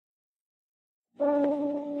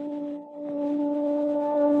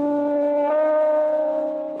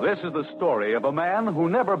This is the story of a man who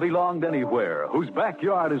never belonged anywhere, whose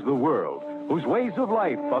backyard is the world, whose ways of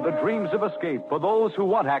life are the dreams of escape for those who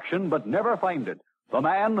want action but never find it. The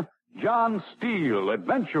man, John Steele,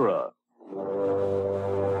 adventurer.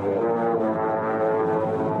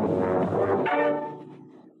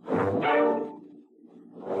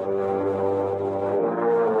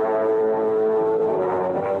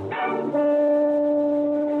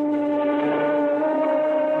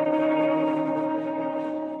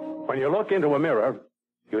 When you look into a mirror,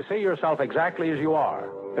 you see yourself exactly as you are.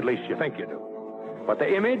 At least you think you do. But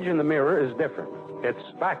the image in the mirror is different. It's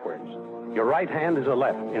backwards. Your right hand is a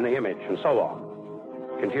left in the image, and so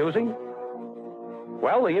on. Confusing?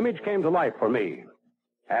 Well, the image came to life for me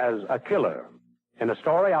as a killer in a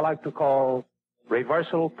story I like to call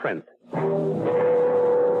Reversal Print.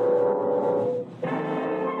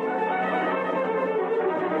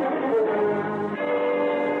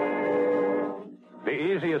 The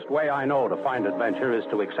easiest way I know to find adventure is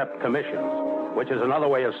to accept commissions, which is another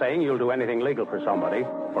way of saying you'll do anything legal for somebody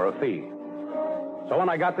for a fee. So when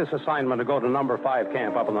I got this assignment to go to number 5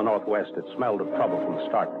 camp up in the Northwest, it smelled of trouble from the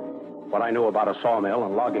start. What I knew about a sawmill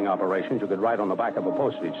and logging operations, you could write on the back of a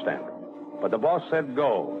postage stamp. But the boss said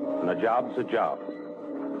go, and a job's a job.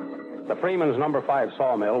 The Freeman's number 5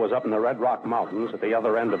 sawmill was up in the Red Rock Mountains at the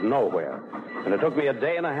other end of nowhere, and it took me a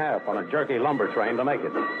day and a half on a jerky lumber train to make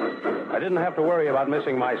it. I didn't have to worry about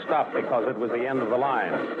missing my stop because it was the end of the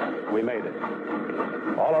line. We made it.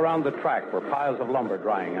 All around the track were piles of lumber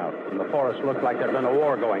drying out, and the forest looked like there'd been a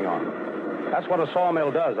war going on. That's what a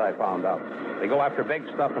sawmill does, I found out. They go after big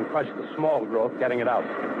stuff and crush the small growth, getting it out.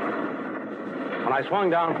 When I swung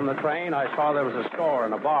down from the train, I saw there was a store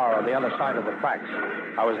and a bar on the other side of the tracks.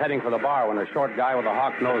 I was heading for the bar when a short guy with a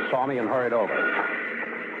hawk nose saw me and hurried over.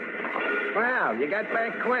 Well, you got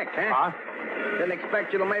back quick, huh? Didn't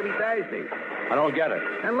expect you till maybe Thursday. I don't get it.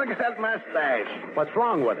 And look at that mustache. What's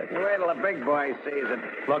wrong with it? You wait till the big boy sees it.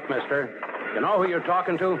 Look, mister, you know who you're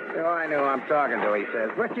talking to? Oh, I know who I'm talking to, he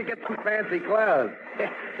says. Where'd you get some fancy clothes?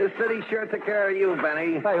 The city sure took care of you,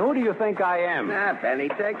 Benny. Hey, who do you think I am? Nah, Benny,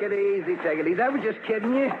 take it easy, take it easy. I was just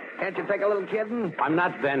kidding you. Can't you take a little kidding? I'm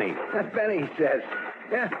not Benny. That's Benny, he says.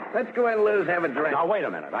 Yeah, let's go in, Lou's, have a drink. Now, wait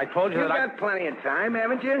a minute. I told you You've that got plenty of time,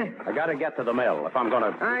 haven't you? I got to get to the mill if I'm going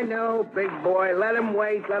to... I know, big boy. Let him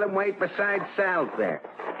wait. Besides, Sal's there.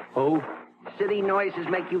 Who? City noises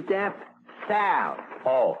make you deaf? Sal.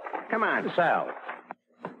 Oh. Come on. Sal.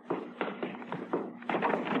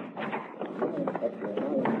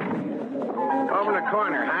 Over in the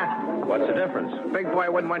corner, huh? What's the difference? Big boy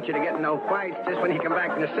wouldn't want you to get in no fights just when you come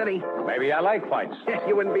back from the city. Maybe I like fights.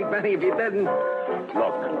 You wouldn't be Benny if you didn't.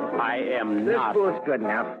 Look, I am This not... booth's good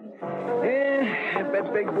enough. I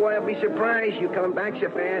bet Big Boy will be surprised you coming back so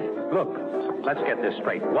fast. Look, let's get this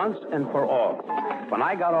straight once and for all. When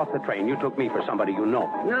I got off the train, you took me for somebody you know.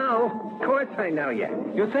 No, of course I know you.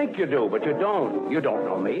 You think you do, but you don't. You don't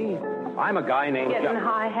know me. I'm a guy named... Getting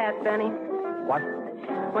high hat, Benny. What?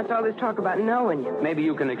 What's all this talk about knowing you? Maybe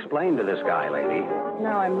you can explain to this guy, lady.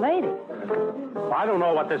 No, I'm lady. I don't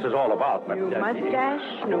know what this is all about, but... New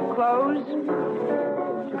mustache, new clothes.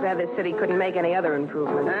 Too bad the city couldn't make any other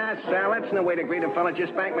improvements. Sal, that's no way to greet a fella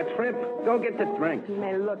just back my trip. Go get the drink. You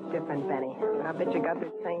may look different, Benny, but I bet you got the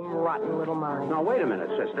same rotten little mind. Now, wait a minute,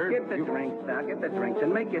 sister. Get the drinks, Sal. Get the drinks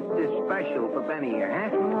and make it special for Benny here,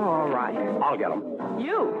 huh? Oh, all right. I'll get them.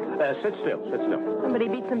 You? Sit still. Somebody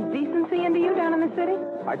beat some decency into you down in the city?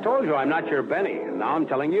 I told you I'm not your Benny, and now I'm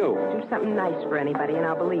telling you. Do something nice for anybody, and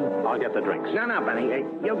I'll believe. I'll get the drinks. No, Benny.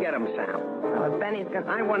 You get him, Sal. Well, if Benny's gonna...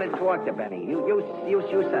 I want to talk to Benny. You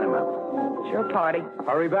set him up. It's your party.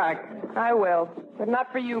 Hurry back. I will, but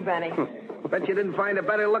not for you, Benny. Bet you didn't find a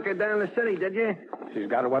better looker down the city, did you? She's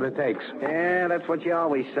got what it takes. Yeah, that's what you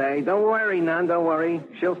always say. Don't worry, none, don't worry.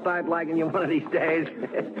 She'll start liking you one of these days.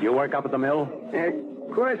 You work up at the mill?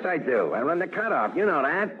 Of course I do. I run the cutoff. You know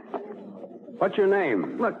that. What's your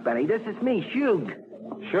name? Look, Benny, this is me, Shug.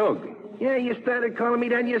 Shug? Yeah, you started calling me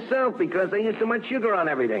that yourself because I use so much sugar on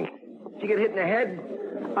everything. Did you get hit in the head?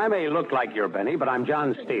 I may look like you're Benny, but I'm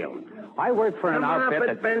John Steele. I work for an outfit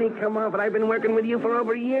that... Benny, come on. But I've been working with you for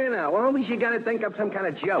over a year now. Always you got to think up some kind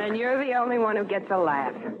of joke. And you're the only one who gets a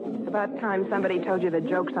laugh. It's about time somebody told you the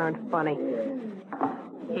jokes aren't funny.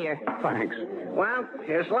 Here. Thanks. Well,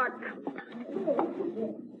 here's luck.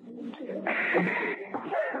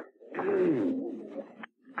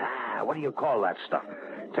 What do you call that stuff?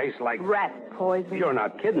 Tastes like... Rat poison. You're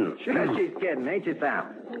not kidding. Sure, she's kidding, ain't you, Sal?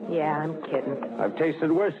 Yeah, I'm kidding. I've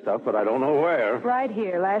tasted worse stuff, but I don't know where. Right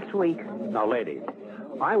here, last week. Now, lady,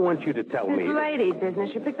 I want you to tell me... This lady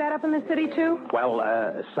business. You picked that up in the city, too? Well,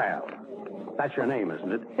 Sal. That's your name,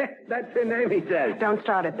 isn't it? That's her name, he says. Don't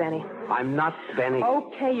start it, Benny. I'm not Benny.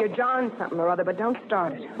 Okay, you're John something or other, but don't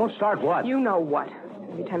start it. Don't start what? You know what.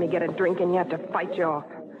 Every time you get a drink in, you have to fight you off.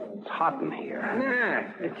 It's hot in here.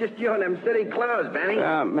 Nah, it's just you in them city clothes, Benny.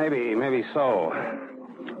 Maybe so.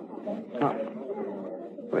 Oh.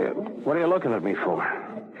 What are you looking at me for?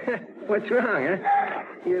 What's wrong, huh?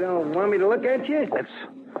 You don't want me to look at you?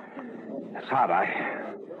 It's hot.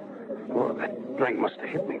 Well, that drink must have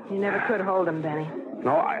hit me. You never could hold him, Benny.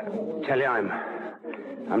 No, I tell you, I'm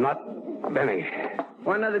not Benny.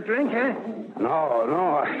 Want another drink, huh?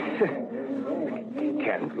 No, I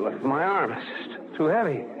can't lift my arm. It's just too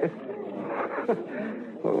heavy.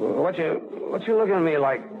 What you looking at me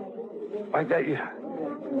like that? You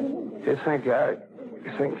think?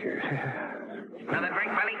 Another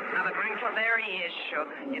drink, Benny? Another drink? Well, there he is,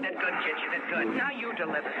 Sugar. You did good, kid. You did good. Now you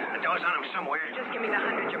deliver. The door's on him somewhere. Just give me the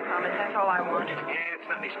 100 you promised. That's all I want. Yeah, it's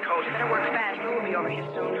not in his coat. Better work fast. We'll be over here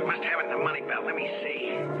soon. Must have it in the money belt. Let me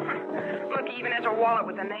see. Look, he even has a wallet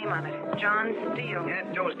with a name on it. John Steele. Yeah,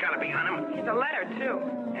 Joe's got to be on him. It's a letter, too.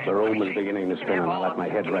 The room was beginning to spin, and I let my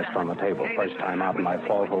head rest on the table. First time out, and I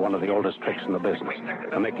fall for one of the oldest tricks in the business.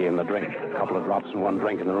 The Mickey in the drink. A couple of drops and one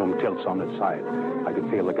drink, and the room tilts on its side. I could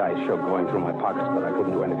feel the guy's shook going through my pockets, but I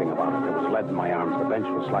couldn't do anything about it. There was lead in my arms. The bench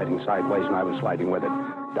was sliding sideways, and I was sliding with it.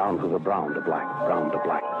 Down through the brown to black, brown to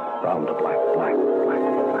black, brown to black, black, black,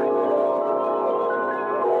 black.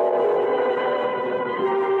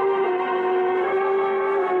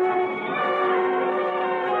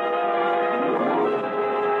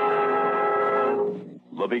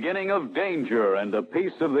 The beginning of danger and a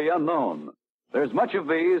piece of the unknown. There's much of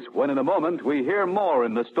these when in a moment we hear more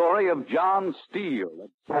in the story of John Steele.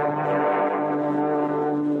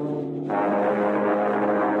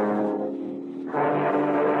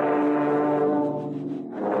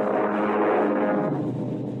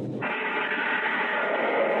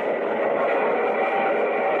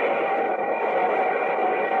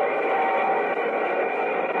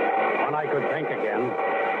 When I could think again,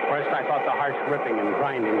 first I thought the harsh ripping and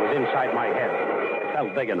grinding was inside my head. It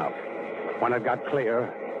felt big enough. When it got clear,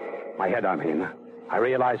 my head, I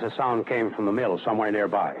realized the sound came from the mill somewhere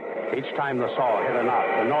nearby. Each time the saw hit a knot,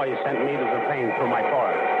 the noise sent needles of pain through my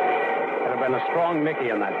forehead. There had been a strong Mickey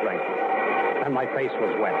in that drink. And my face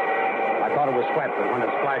was wet. I thought it was sweat, but when it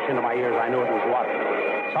splashed into my ears, I knew it was water.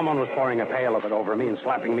 Someone was pouring a pail of it over me and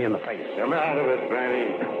slapping me in the face. Come out of it,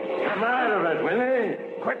 Benny. Come out of it, will you?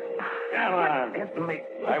 Quit. Come on.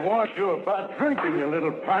 I warned you about drinking, you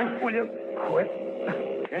little punk. Will you quit?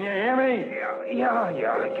 Can you hear me? Yeah, I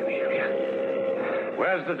can hear you.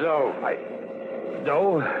 Where's the dough?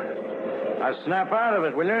 Dough? Now snap out of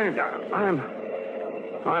it, will you?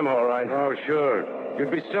 I'm all right. Oh, sure.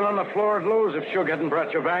 You'd be still on the floor at Lou's if Shug hadn't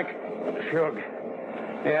brought you back. Shug.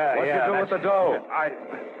 Yeah, What'd you do with the dough?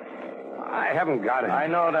 I haven't got it. I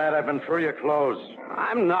know that. I've been through your clothes.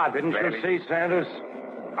 I'm not. Didn't Benny. you see Sanders?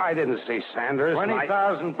 I didn't see Sanders.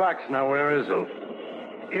 $20,000 now. Where is it?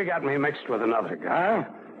 You got me mixed with another guy.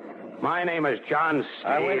 Huh? My name is John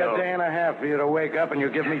Steele. I wait a day and a half for you to wake up and you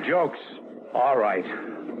give me jokes. All right.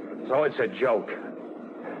 So it's a joke.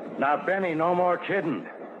 Now, Benny, no more kidding.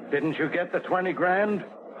 Didn't you get the 20 grand?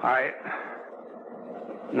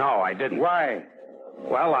 No, I didn't. Why?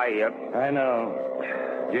 Well, I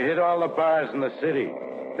know. You hit all the bars in the city.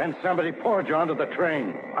 Then somebody poured you onto the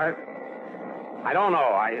train. I don't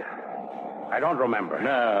know. I don't remember. No,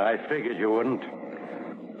 I figured you wouldn't.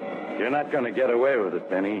 You're not going to get away with it,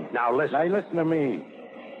 Benny. Now, listen. Now, listen to me.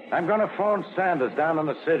 I'm going to phone Sanders down in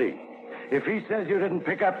the city. If he says you didn't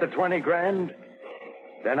pick up the 20 grand,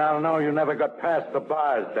 then I'll know you never got past the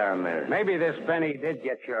bars down there. Maybe this Benny did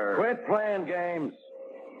get your... Quit playing games.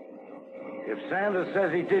 If Sanders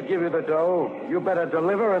says he did give you the dough, you better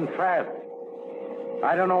deliver and fast.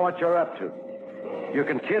 I don't know what you're up to. You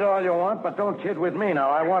can kid all you want, but don't kid with me now.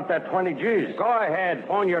 I want that 20 G's. Go ahead.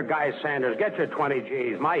 Phone your guy, Sanders. Get your 20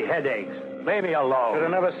 G's. My head aches. Leave me alone. Should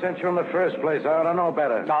have never sent you in the first place. I ought to know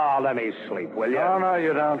better. Oh, let me sleep, will you? No,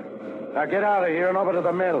 you don't. Now get out of here and over to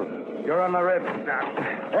the mill. You're on the rib.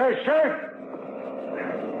 Hey, Sheriff!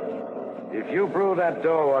 If you brew that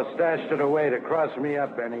dough or stashed it away to cross me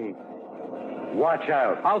up, Benny, watch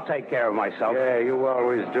out. I'll take care of myself. Yeah, you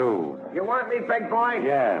always do. You want me, big boy?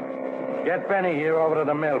 Yeah. Get Benny here over to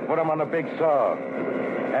the mill. Put him on the big saw.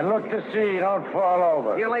 And look to see he don't fall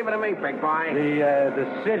over. You leave it to me, big boy.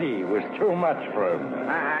 The city was too much for him.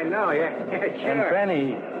 I know, yeah. Sure. And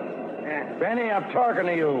Benny... Yeah. Benny, I'm talking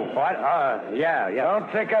to you. What? Yeah.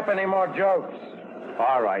 Don't pick up any more jokes.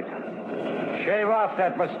 All right. Shave off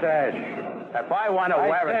that mustache. If I want to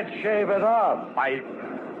wear I said shave it off.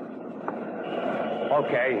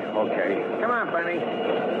 Okay. Come on,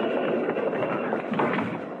 Benny.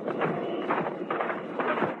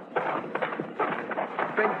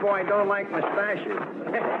 Big boy don't like mustaches.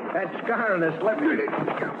 That scar on his lip.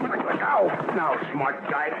 Ow! Now, smart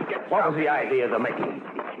guy. What was the idea of the Mickey?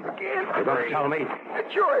 You're going to tell me?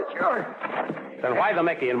 Sure. Then why the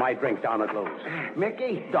Mickey in my drink down at Lou's?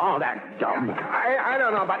 Mickey? Don't act dumb. I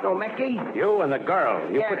don't know about no Mickey. You and the girl.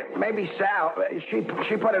 Maybe Sal.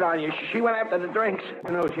 She put it on you. She went after the drinks.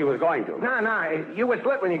 You knew she was going to. No. You was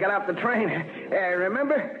lit when you got off the train.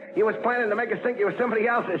 Remember? You was planning to make us think you was somebody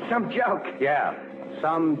else. It's some joke. Yeah,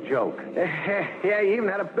 some joke. Yeah, you even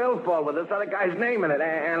had a billfold with this other guy's name in it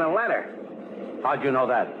and a letter. How'd you know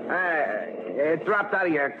that? It dropped out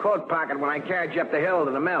of your coat pocket when I carried you up the hill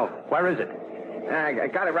to the mill. Where is it? I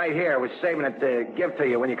got it right here. I was saving it to give to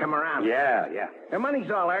you when you come around. Yeah. The money's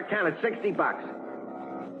all there. Counted $60.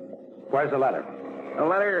 Where's the letter? The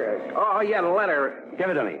letter? Oh, yeah, the letter. Give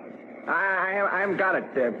it to me. I haven't got it.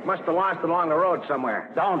 Must have lost it along the road somewhere.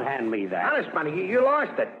 Don't hand me that. Honest, Bunny, you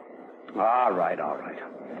lost it. All right.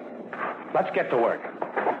 Let's get to work.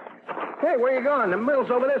 Hey, where you going? The mill's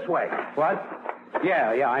over this way. What? Yeah,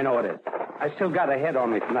 I know it is. I still got a head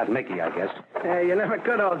on me from that Mickey, I guess. You never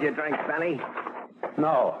could hold your drinks, Benny.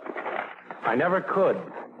 No, I never could.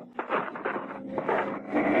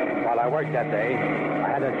 While I worked that day, I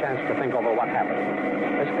had a chance to think over what happened.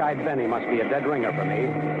 This guy Benny must be a dead ringer for me.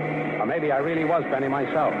 Or maybe I really was Benny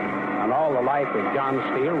myself. And all the life of John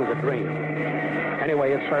Steele was a dream.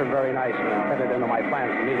 Anyway, it served very nicely and fitted into my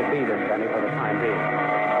plans for me to be this Benny for the time being.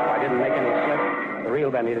 If I didn't make any slip, the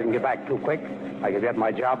real Benny didn't get back too quick, I could get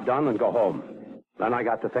my job done and go home. Then I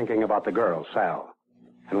got to thinking about the girl, Sal.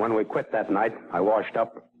 And when we quit that night, I washed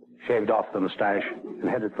up, shaved off the mustache, and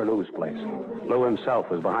headed for Lou's place. Lou himself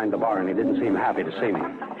was behind the bar, and he didn't seem happy to see me.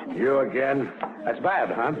 You again? That's bad,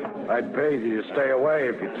 huh? I'd pay you to stay away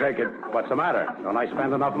if you take it. What's the matter? Don't I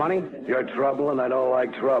spend enough money? You're trouble, and I don't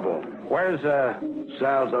like trouble. Where's,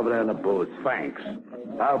 Sal's over there in the booth. Thanks.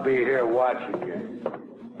 I'll be here watching you.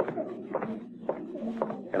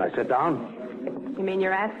 Can I sit down? You mean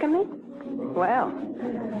you're asking me? Well,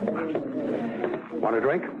 Want a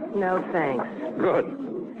drink? no thanks. Good.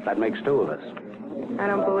 That makes two of us. I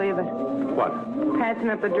don't believe it. What? Passing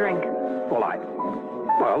up the drink.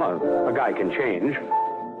 Well, a guy can change.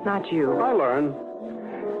 Not you. I learn.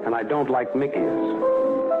 And I don't like Mickey's.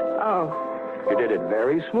 Oh, You did it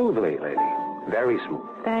very smoothly, lady. Very smooth.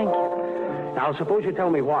 thank you. Now, suppose you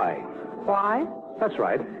tell me why. Why? That's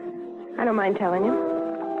right. I don't mind telling you.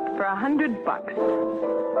 For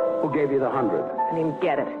 $100. Who gave you the 100? I didn't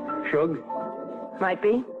get it. Shug? Might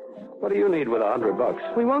be. What do you need with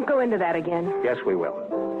 $100? We won't go into that again. Yes, we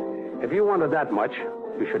will. If you wanted that much,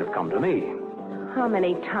 you should have come to me. How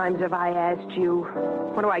many times have I asked you?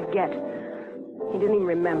 What do I get? He didn't even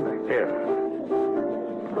remember. Here.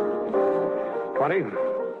 20,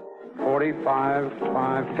 45,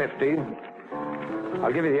 5, 50.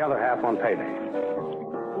 I'll give you the other half on payday.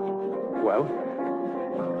 Well,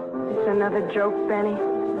 It's another joke, Benny.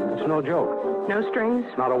 it's no joke. No strings.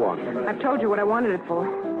 Not a one. I've told you what I wanted it for.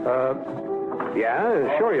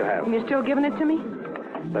 Yeah, sure you have. And you're still giving it to me?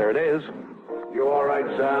 There it is. You all right,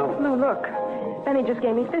 Sal? Lou, look. Benny just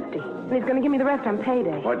gave me 50, and he's going to give me the rest on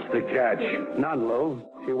payday. What's the catch? None, Lou.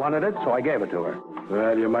 She wanted it, so I gave it to her.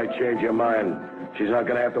 Well, you might change your mind. She's not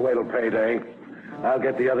going to have to wait till payday. I'll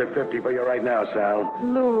get the other 50 for you right now, Sal.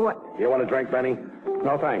 Lou, You want a drink, Benny?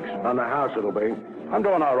 No, thanks. On the house it'll be. I'm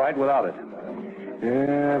doing all right without it.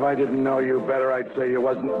 Yeah, if I didn't know you better, I'd say you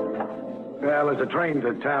wasn't. Well, there's a train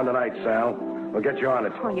to town tonight, Sal. We'll get you on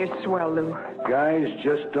it. oh, you're swell, Lou. Guys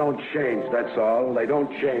just don't change, that's all. They don't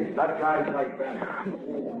change. Not guys like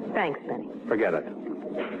that. Thanks, Benny. Forget it.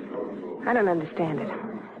 I don't understand it.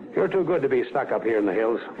 You're too good to be stuck up here in the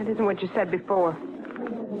hills. That isn't what you said before.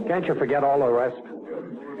 Can't you forget all the rest?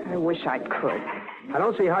 I wish I could. I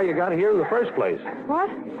don't see how you got here in the first place. What?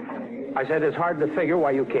 I said it's hard to figure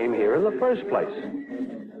why you came here in the first place.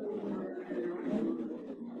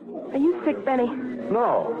 Are you sick, Benny?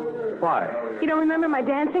 No. Why? You don't remember my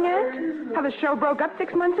dancing act? How the show broke up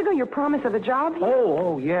 6 months ago? Your promise of a job?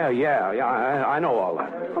 Oh, yeah. I know all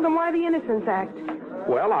that. Well, then why the Innocence Act?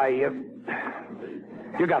 Well,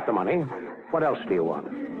 you got the money. What else do you want?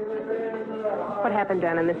 What happened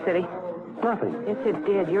down in the city? Nothing. Yes, it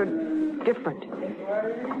did. You're different.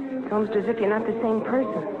 It's almost as if you're not the same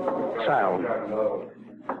person. Sal,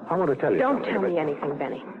 I want to tell you Don't something. tell me anything,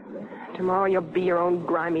 Benny. Tomorrow you'll be your own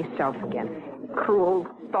grimy self again. Cruel,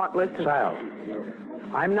 thoughtless, and... Sal,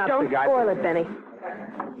 I'm not Don't the guy... spoil it, Benny.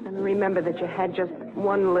 And remember that you had just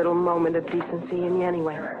one little moment of decency in you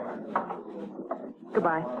anyway.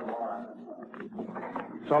 Goodbye.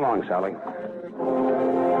 So long, Sally.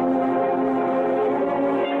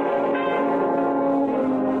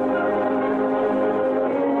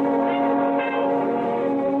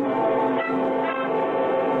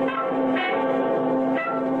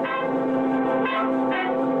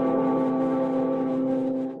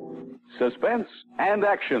 Suspense and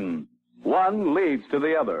action. One leads to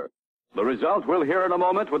the other. The result we'll hear in a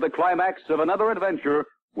moment with the climax of another adventure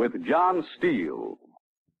with John Steele.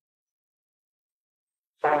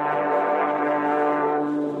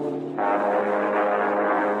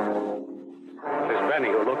 This Benny,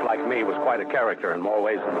 who looked like me, was quite a character in more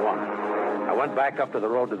ways than one. I went back up to the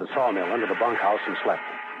road to the sawmill under the bunkhouse and slept.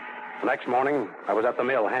 The next morning, I was at the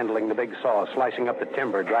mill handling the big saw, slicing up the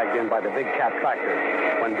timber dragged in by the big cat tractor,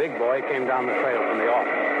 when Big Boy came down the trail from the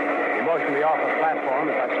office. He motioned me off the platform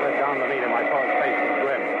as I slid down to meet him. I saw his face was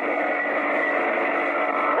grim.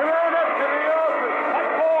 Come on up to the office. What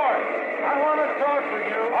for? I want to talk with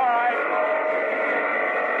you. All right.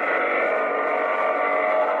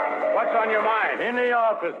 What's on your mind? In the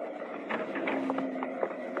office.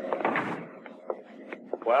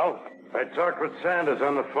 Well, I talked with Sanders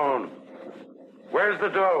on the phone. Where's the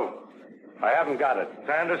dough? I haven't got it.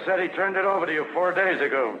 Sanders said he turned it over to you 4 days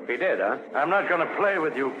ago. He did, huh? I'm not going to play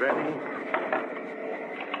with you, Benny.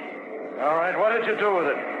 All right, what did you do with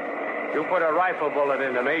it? You put a rifle bullet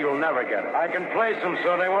into me, you'll never get it. I can place them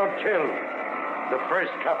so they won't kill. The first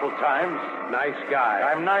couple times. Nice guy.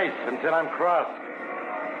 I'm nice until I'm crossed.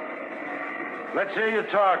 Let's hear you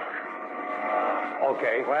talk.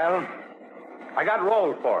 Okay. Well, I got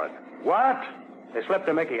rolled for it. what? They slipped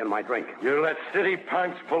a Mickey in my drink. You let city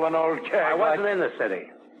punks pull an old keg. I wasn't in the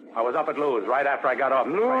city. I was up at Lou's right after I got off.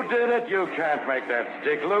 the Lou train. did it. You can't make that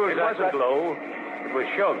stick. Lou's. It wasn't Lou. It was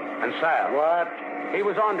Shug and Sal. What? He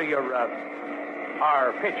was onto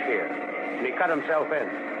our pitch here, and he cut himself in.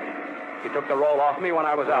 He took the roll off me when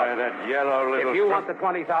I was Why, out. that yellow little... If you want the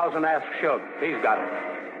 20,000, ask Shug. He's got it.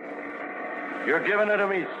 You're giving it to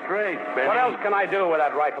me straight, Benny. What else can I do with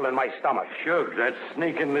that rifle in my stomach? Shug, that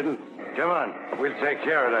sneaking little... Come on. We'll take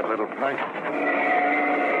care of that little punk.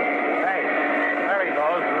 Hey, there he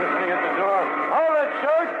goes, listening at the door. Hold it,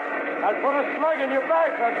 Shug. I'll put a slug in your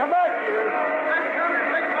back. I'll come back to you. I'm coming,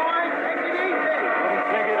 big boy. Take it easy. Didn't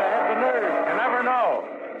think you'd have the nerve. You never know.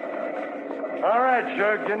 All right,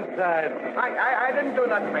 Shug, inside. I didn't do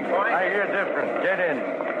nothing, big boy. I hear different. Get in.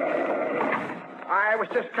 I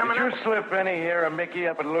was just coming Did you up. slip any here, a Mickey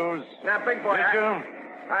up at Lou's? Now, big boy, Did you?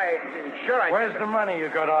 Sure I Where's did. the money you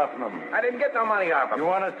got off them? I didn't get no money off him. You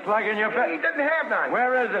want a slug in your He back? didn't have none.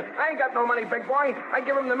 Where is it? I ain't got no money, big boy. I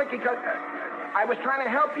give him the Mickey because I was trying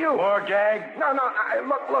to help you. More gag? No.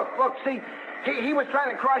 Look. See, he was trying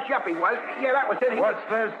to cross you up, he was. Yeah, that was it. What's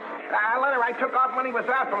this? A letter I took off when he was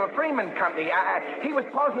out from a Freeman company. He was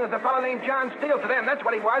posing as a fellow named John Steele to them. That's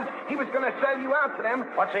what he was. He was going to sell you out to them.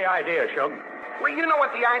 What's the idea, Shug? Well, you know what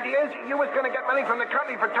the idea is. You was going to get money from the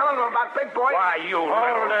company for telling them about Big Boy. Why, you...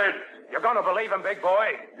 Hold it. You're going to believe him, big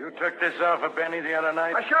boy? You took this off of Benny the other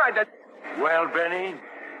night? Sure I did. Well, Benny,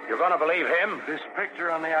 You're going to believe him? this picture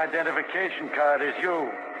on the identification card is you.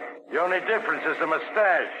 The only difference is the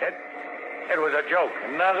mustache. It was a joke.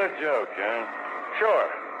 Another joke, huh? Sure.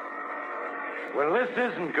 Well, this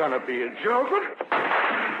isn't going to be a joke.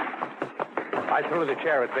 I threw the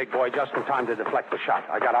chair at Big Boy just in time to deflect the shot.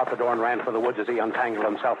 I got out the door and ran for the woods as he untangled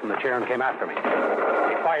himself from the chair and came after me.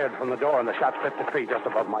 He fired from the door, and the shot clipped a tree just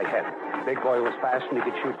above my head. Big Boy was fast, and he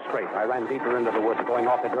could shoot straight. I ran deeper into the woods, going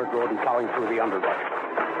off the dirt road and plowing through the underbrush.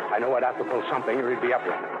 I knew I'd have to pull something, or he'd be up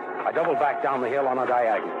with me. I doubled back down the hill on a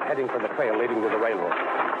diagonal, heading for the trail leading to the railroad.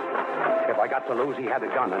 If I got to lose, he had a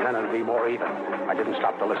gun, and then it'd be more even. I didn't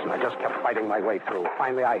stop to listen. I just kept fighting my way through.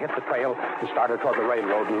 Finally, I hit the trail and started toward the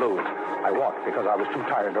railroad and lose. I walked because I was too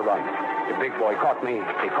tired to run. The big boy caught me.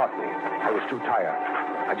 He caught me. I was too tired.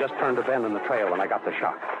 I just turned a bend in the trail when I got the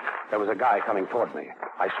shot. There was a guy coming toward me.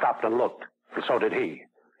 I stopped and looked, and so did he.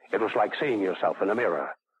 It was like seeing yourself in a mirror.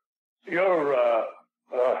 You're,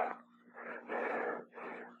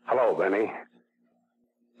 Hello, Benny.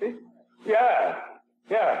 Yeah.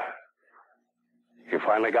 You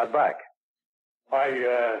finally got back.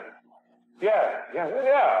 I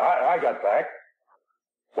got back.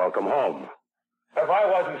 Welcome home. If I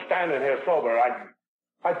wasn't standing here sober,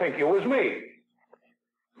 I'd think you was me.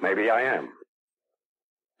 Maybe I am.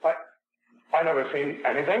 I never seen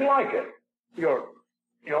anything like it.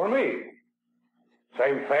 You're me.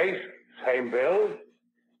 Same face, same build,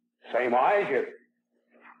 same eyes.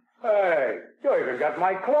 Hey, you even got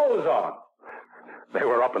my clothes on. They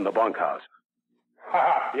were up in the bunkhouse.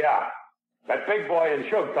 Yeah. That big boy and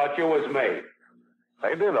Shug thought you was me.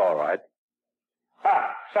 They did all right.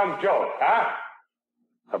 Ah, some joke, huh?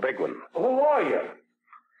 A big one. Who are you?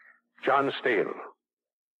 John Steele.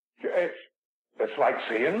 It's like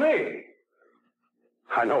seeing me.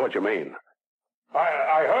 I know what you mean.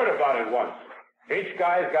 I heard about it once. Each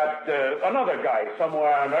guy's got another guy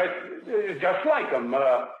somewhere on Earth just like him.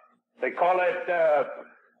 They call it...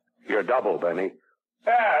 You're double, Benny.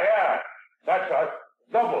 Yeah. That's us.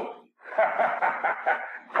 Doubles.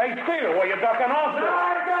 Hey, Steele, were you ducking off?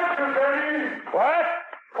 I got you, Benny. What?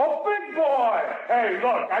 Oh, big boy. Hey,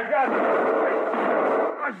 look, I got you.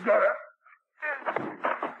 I got it.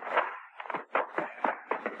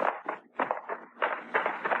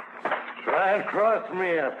 Try and cross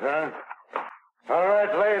me up, huh? All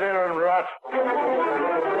right, lay there and rot.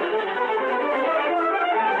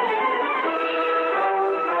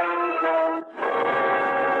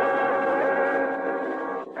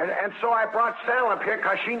 And so I brought Sal up here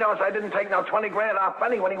because she knows I didn't take no 20 grand off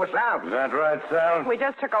Benny when he was out. Is that right, Sal? We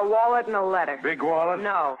just took a wallet and a letter. Big wallet?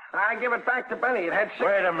 No. I give it back to Benny. It had six...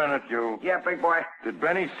 Wait a minute, you. Yeah, big boy. Did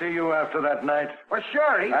Benny see you after that night? Well,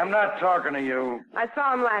 sure, he... I'm not talking to you. I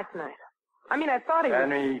saw him last night. I thought he was...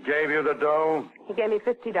 And he gave you the dough? He gave me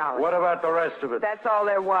 $50. What about the rest of it? That's all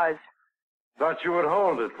there was. Thought you would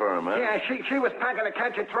hold it for him, huh? Yeah, she was packing to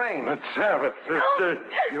catch a train. Let's have it, sister.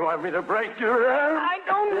 You want me to break your arm? I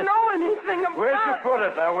don't know anything about Where'd you put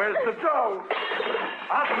it now? Where's the dough?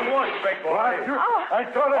 Out the woods, big boy. I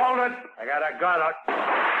told him. Hold it. I got a gun.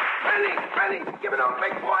 Benny, give it up,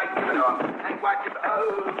 big boy. Give it up. And watch it.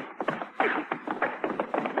 Oh.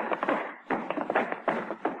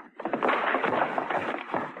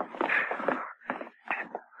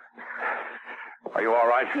 Are you all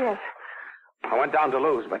right? Yes. I went down to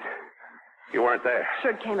Lou's, but you weren't there.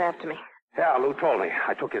 Shug came after me. Yeah, Lou told me.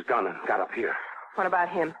 I took his gun and got up here. What about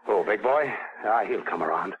him? Oh, big boy? He'll come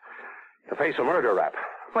around. He'll face a murder rap.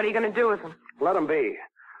 What are you going to do with him? Let him be.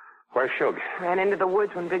 Where's Shug? Ran into the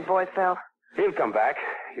woods when Big Boy fell. He'll come back.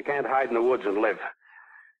 You can't hide in the woods and live.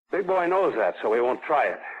 Big boy knows that, so he won't try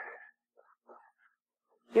it.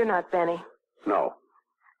 You're not Benny. No.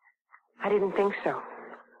 I didn't think so.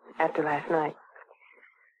 After last night.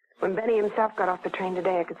 When Benny himself got off the train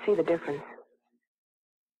today, I could see the difference.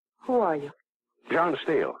 Who are you? John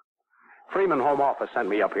Steele. Freeman Home Office sent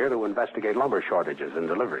me up here to investigate lumber shortages and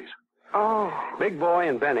deliveries. Oh. Big Boy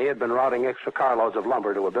and Benny had been routing extra carloads of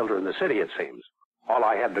lumber to a builder in the city, it seems. All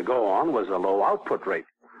I had to go on was a low output rate.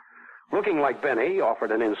 Looking like Benny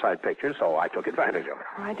offered an inside picture, so I took advantage of it.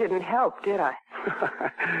 I didn't help, did I?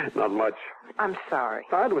 Not much. I'm sorry.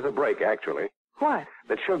 It was a break, actually. What?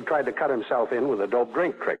 That Shug tried to cut himself in with a dope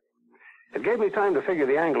drink trick. It gave me time to figure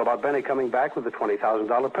the angle about Benny coming back with the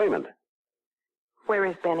 $20,000 payment. Where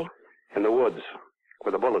is Benny? In the woods,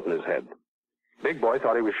 with a bullet in his head. Big Boy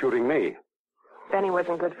thought he was shooting me. Benny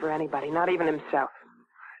wasn't good for anybody, not even himself.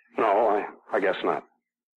 No, I guess not.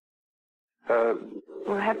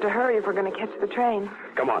 We'll have to hurry if we're going to catch the train.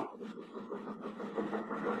 Come on.